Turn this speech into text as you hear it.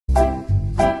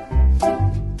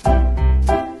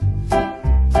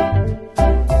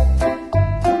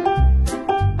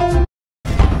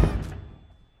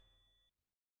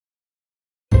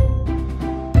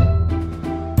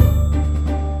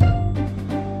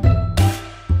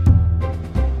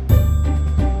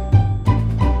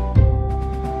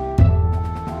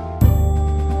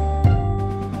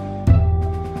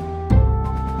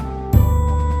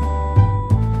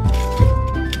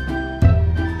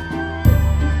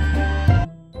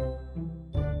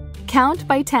Count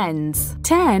by tens.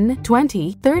 10,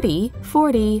 20, 30,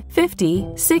 40,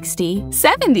 50, 60,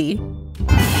 70.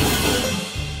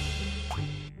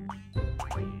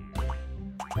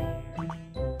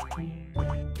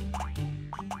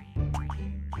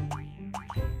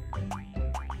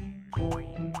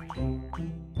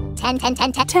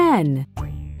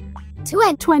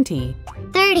 Ten. 20,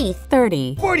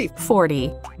 30,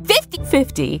 40,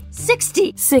 50,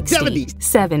 60,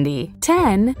 70.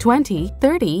 10, 20,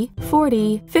 30,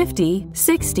 40, 50,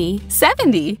 60,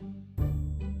 70.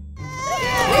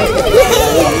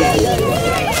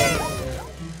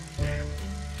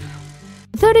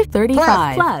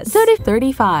 35 plus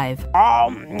 35.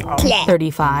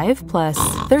 35 plus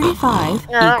 35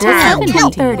 equals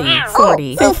 70. 30,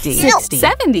 40, 50, 60,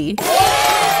 70.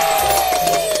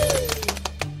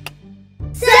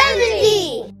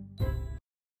 70!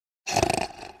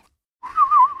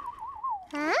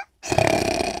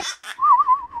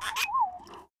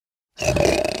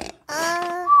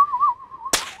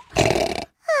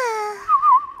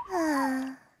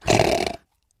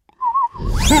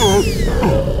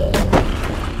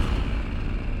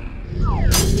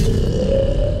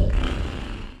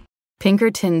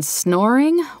 Pinkerton's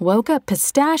snoring woke up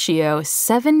Pistachio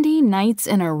 70 nights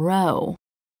in a row.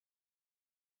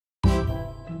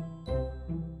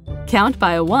 Count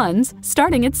by ones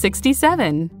starting at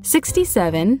 67.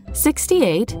 67,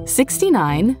 68,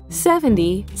 69,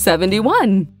 70,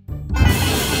 71.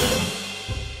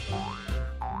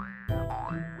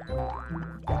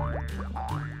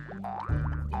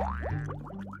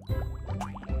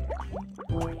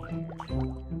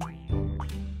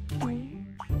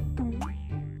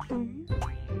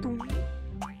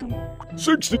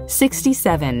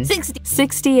 67,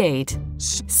 68,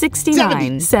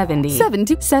 69, 70,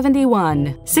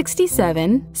 71,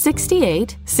 67,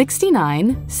 68,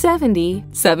 69, 70,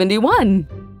 71.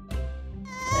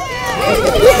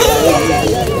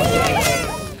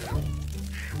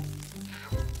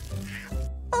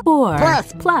 4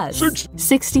 plus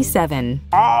 67.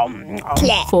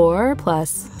 4 plus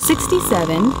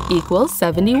 67 equals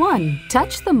 71.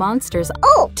 Touch the monsters.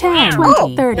 10,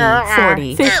 20, 30,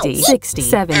 40, 50, 60,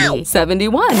 70,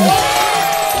 71.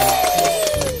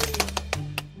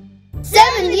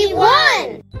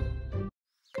 71!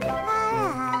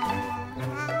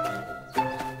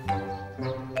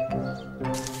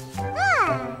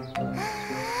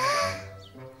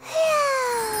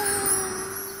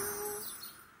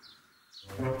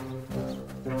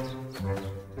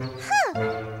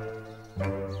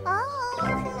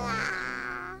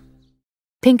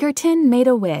 Pinkerton made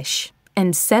a wish,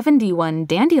 and 71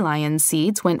 dandelion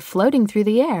seeds went floating through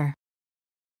the air.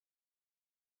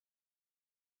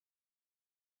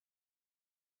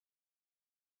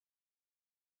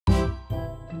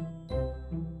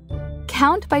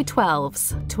 Count by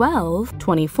 12s. 12,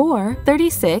 24,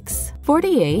 36,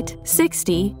 48,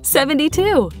 60,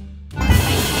 72.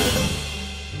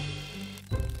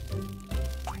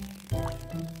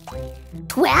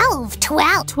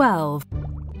 12.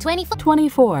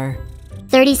 24,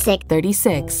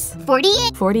 36,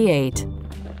 48,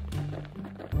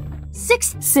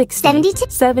 60,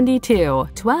 72.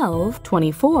 12,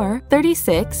 24,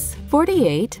 36,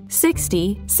 48,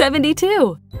 60,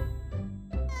 72.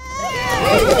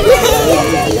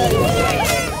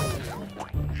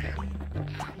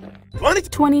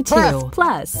 22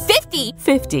 plus 50.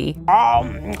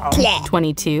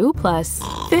 22 plus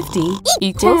 50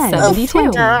 equals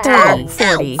 72. 30,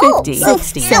 40, 50,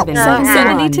 60, 70,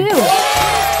 72.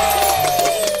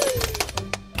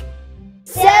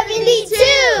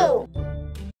 72!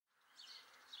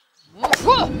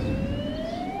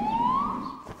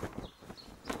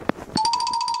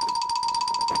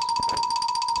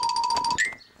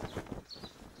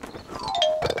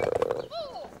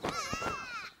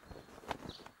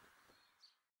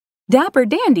 Dapper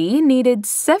Dandy needed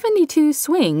 72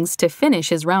 swings to finish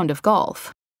his round of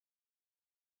golf.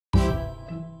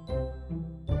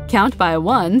 Count by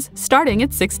ones starting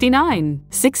at 69.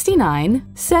 69,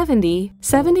 70,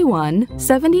 71,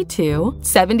 72,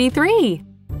 73.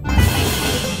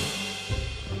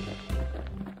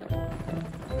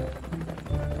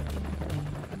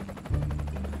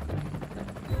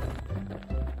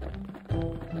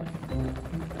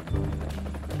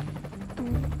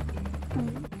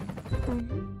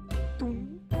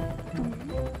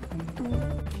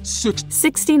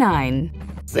 69,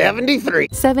 73,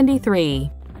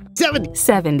 73,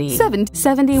 70,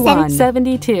 71,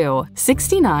 72,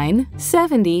 69,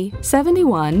 70,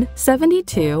 71,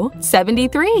 72,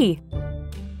 73.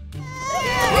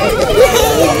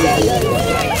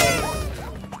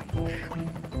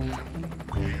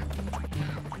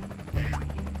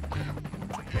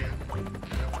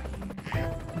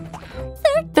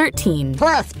 18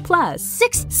 plus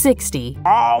 60.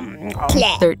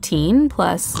 13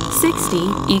 plus 60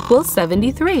 equals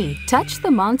 73. Touch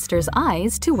the monster's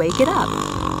eyes to wake it up.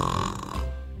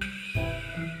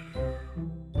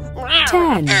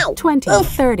 10, 20,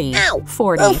 30,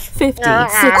 40, 50,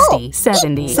 60,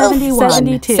 70, 71,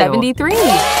 72, 73.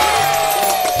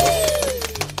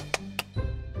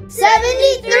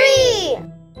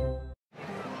 73!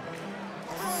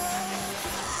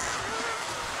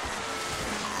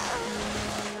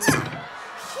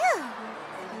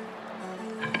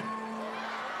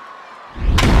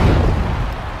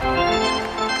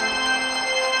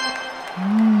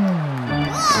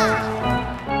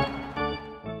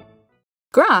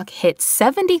 Grok hit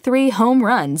 73 home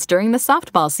runs during the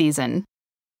softball season.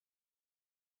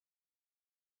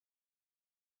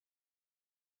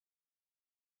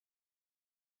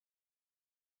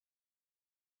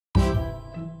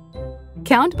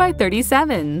 Count by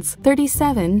 37s.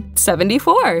 37,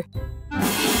 74.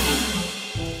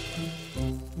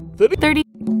 30.